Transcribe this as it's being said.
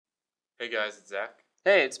Hey guys, it's Zach,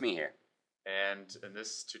 Hey, it's me here. and in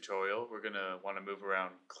this tutorial, we're going to want to move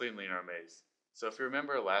around cleanly in our maze. So if you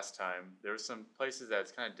remember last time, there were some places that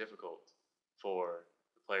it's kind of difficult for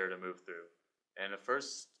the player to move through. And the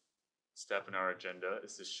first step in our agenda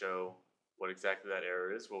is to show what exactly that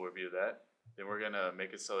area is. We'll review that. Then we're going to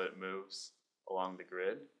make it so that it moves along the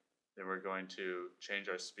grid. Then we're going to change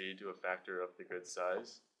our speed to a factor of the grid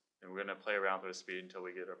size. And we're going to play around with our speed until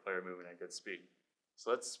we get our player moving at good speed.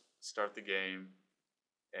 So let's start the game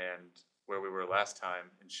and where we were last time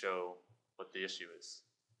and show what the issue is.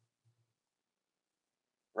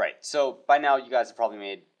 Right, so by now you guys have probably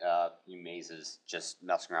made new mazes just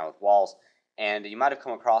messing around with walls, and you might have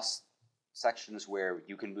come across sections where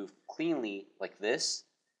you can move cleanly like this,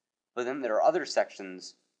 but then there are other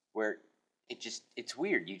sections where it's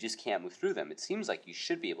weird. You just can't move through them. It seems like you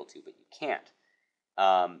should be able to, but you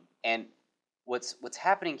can't. And what's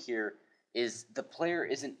happening here is the player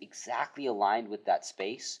isn't exactly aligned with that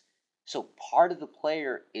space. So part of the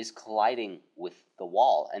player is colliding with the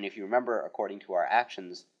wall. And if you remember, according to our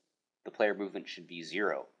actions, the player movement should be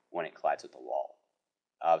 0 when it collides with the wall.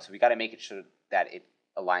 So we got to make it sure that it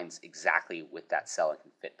aligns exactly with that cell and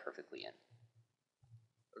can fit perfectly in.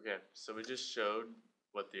 Okay, so we just showed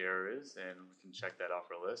what the error is, and we can check that off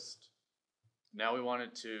our list. Now we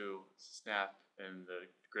wanted to snap in the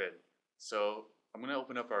grid. So I'm going to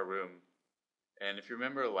open up our room. And if you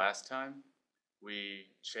remember last time, we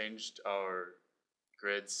changed our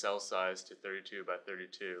grid cell size to 32 by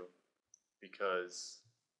 32 because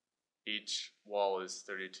each wall is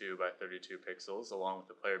 32 by 32 pixels, along with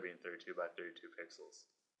the player being 32 by 32 pixels.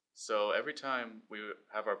 So every time we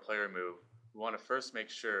have our player move, we want to first make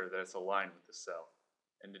sure that it's aligned with the cell.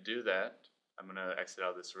 And to do that, I'm going to exit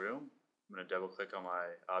out of this room. I'm going to double click on my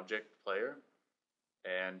object player,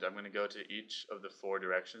 and I'm going to go to each of the 4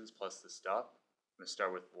 directions plus the stop. I'm going to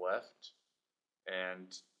start with left,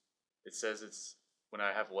 and it says it's when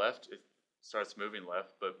I have left, it starts moving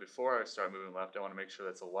left, but before I start moving left, I want to make sure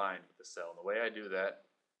that's aligned with the cell. And the way I do that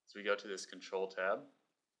is we go to this control tab.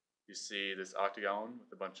 You see this octagon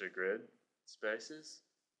with a bunch of grid spaces.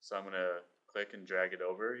 So I'm going to click and drag it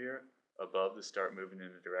over here above the start moving in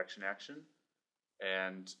a direction action.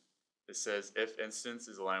 And it says if instance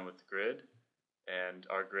is aligned with the grid, and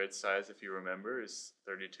our grid size, if you remember, is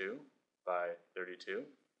 32 by 32.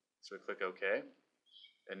 So we click OK.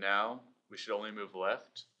 And now we should only move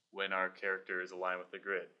left when our character is aligned with the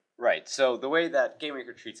grid. Right, so the way that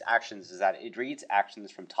GameMaker treats actions is that it reads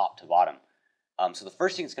actions from top to bottom. So the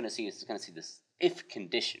first thing it's going to see is it's going to see this if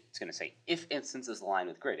condition. It's going to say if instance is aligned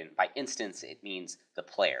with grid, and by instance it means the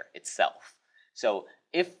player itself. So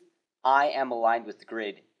if I am aligned with the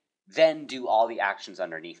grid, then do all the actions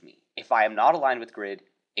underneath me. If I am not aligned with grid,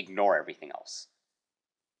 ignore everything else.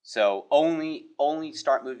 So only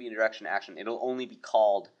start moving in direction action. It'll only be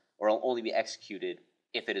called or it'll only be executed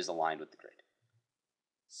if it is aligned with the grid.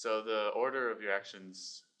 So the order of your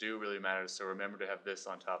actions do really matter, so remember to have this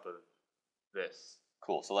on top of this.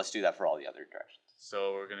 Cool, so let's do that for all the other directions.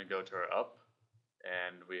 So we're going to go to our up,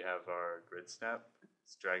 and we have our grid snap.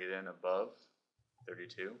 Let's drag it in above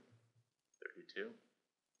 32, 32.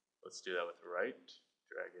 Let's do that with the right.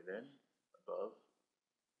 Drag it in above.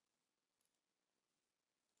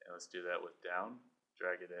 And let's do that with down.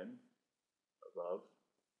 Drag it in above.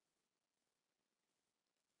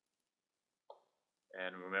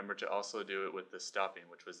 And remember to also do it with the stopping,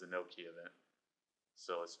 which was the no key event.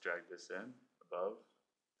 So let's drag this in above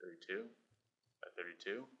 32 by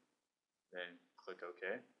 32. Then click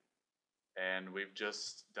OK. And we've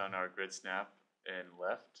just done our grid snap in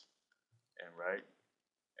left and right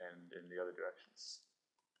and in the other directions.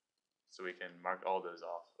 So we can mark all those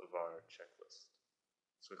off of our checklist.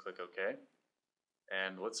 So we click OK.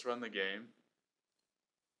 And let's run the game.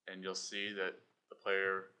 And you'll see that the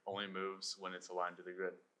player only moves when it's aligned to the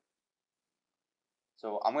grid.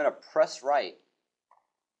 So I'm going to press right.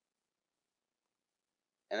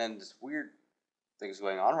 And then this weird thing's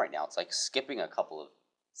going on right now. It's like skipping a couple of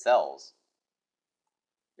cells.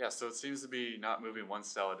 Yeah, so it seems to be not moving one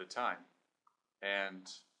cell at a time. And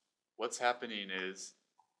what's happening is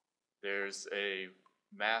there's a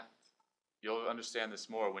math. You'll understand this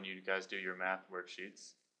more when you guys do your math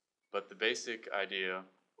worksheets. But the basic idea of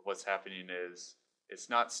what's happening is it's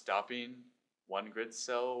not stopping one grid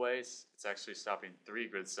cell away. It's actually stopping 3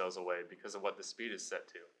 grid cells away because of what the speed is set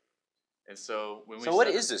to. And so when we So what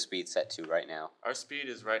is the speed set to right now? Our speed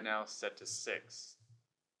is right now set to 6.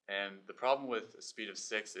 And the problem with a speed of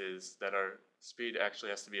 6 is that our speed actually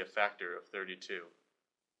has to be a factor of 32.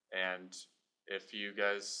 And if you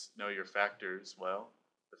guys know your factors well,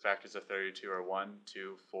 the factors of 32 are 1,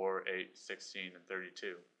 2, 4, 8, 16, and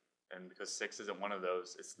 32. and because 6 isn't one of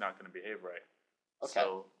those, it's not going to behave right. Okay.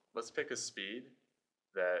 So let's pick a speed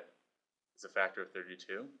that is a factor of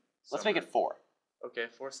 32. So Let's make it 4. Okay,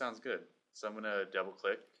 4 sounds good. So I'm going to double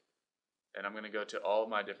click, and I'm going to go to all of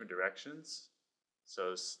my different directions.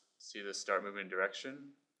 So see the start moving direction.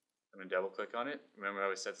 I'm going to double click on it. Remember how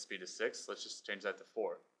we set the speed to 6? Let's just change that to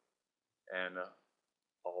 4. And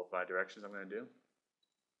all of my directions I'm going to do.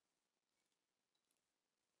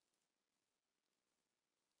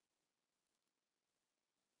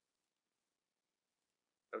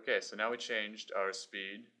 Okay, so now we changed our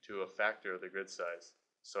speed to a factor of the grid size.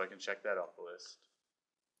 So I can check that off the list.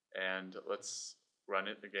 And let's run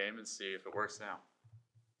it the game and see if it works now.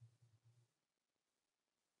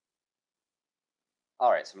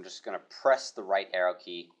 Alright, so I'm just going to press the right arrow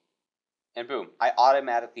key, and boom, I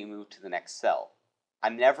automatically move to the next cell.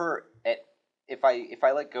 I'm never, if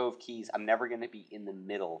I let go of keys, I'm never going to be in the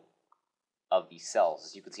middle of these cells.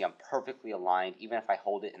 As you can see, I'm perfectly aligned. Even if I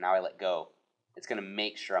hold it and now I let go, it's going to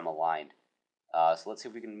make sure I'm aligned. So let's see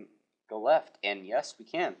if we can go left. And yes, we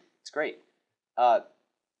can. It's great.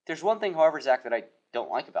 There's one thing, however, Zach, that I don't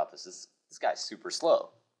like about this. This guy's super slow.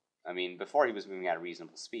 I mean, before he was moving at a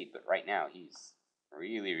reasonable speed, but right now he's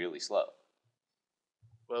really, really slow.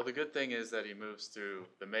 Well, the good thing is that he moves through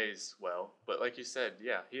the maze well, but like you said,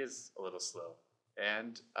 yeah, he is a little slow.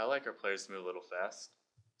 And I like our players to move a little fast,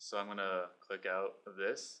 so I'm going to click out of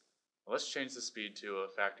this. Let's change the speed to a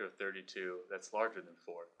factor of 32 that's larger than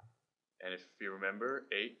 4. And if you remember,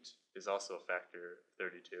 8 is also a factor of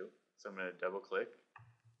 32, so I'm going to double click,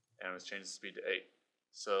 and let's change the speed to 8.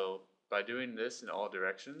 So by doing this in all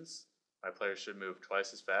directions, my players should move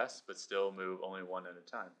twice as fast, but still move only one at a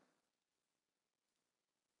time.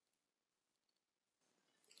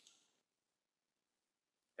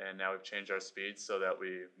 And now we've changed our speed so that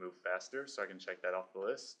we move faster, so I can check that off the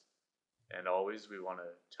list. And always we want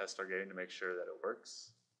to test our game to make sure that it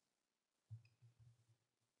works.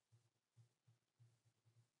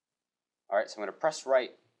 Alright, so I'm going to press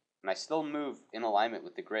right, and I still move in alignment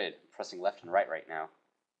with the grid. I'm pressing left and right now.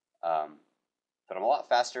 But I'm a lot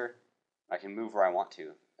faster. I can move where I want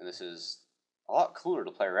to, and this is a lot cooler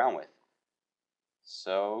to play around with.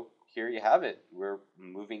 So here you have it. We're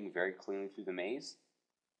moving very cleanly through the maze.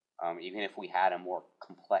 Even if we had a more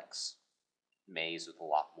complex maze with a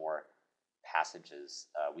lot more passages,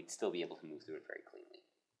 we'd still be able to move through it very cleanly.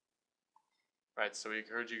 Right, so we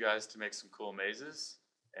encourage you guys to make some cool mazes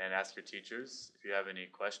and ask your teachers if you have any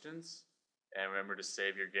questions. And remember to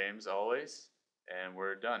save your games always, and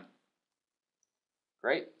we're done.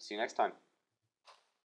 Great. See you next time.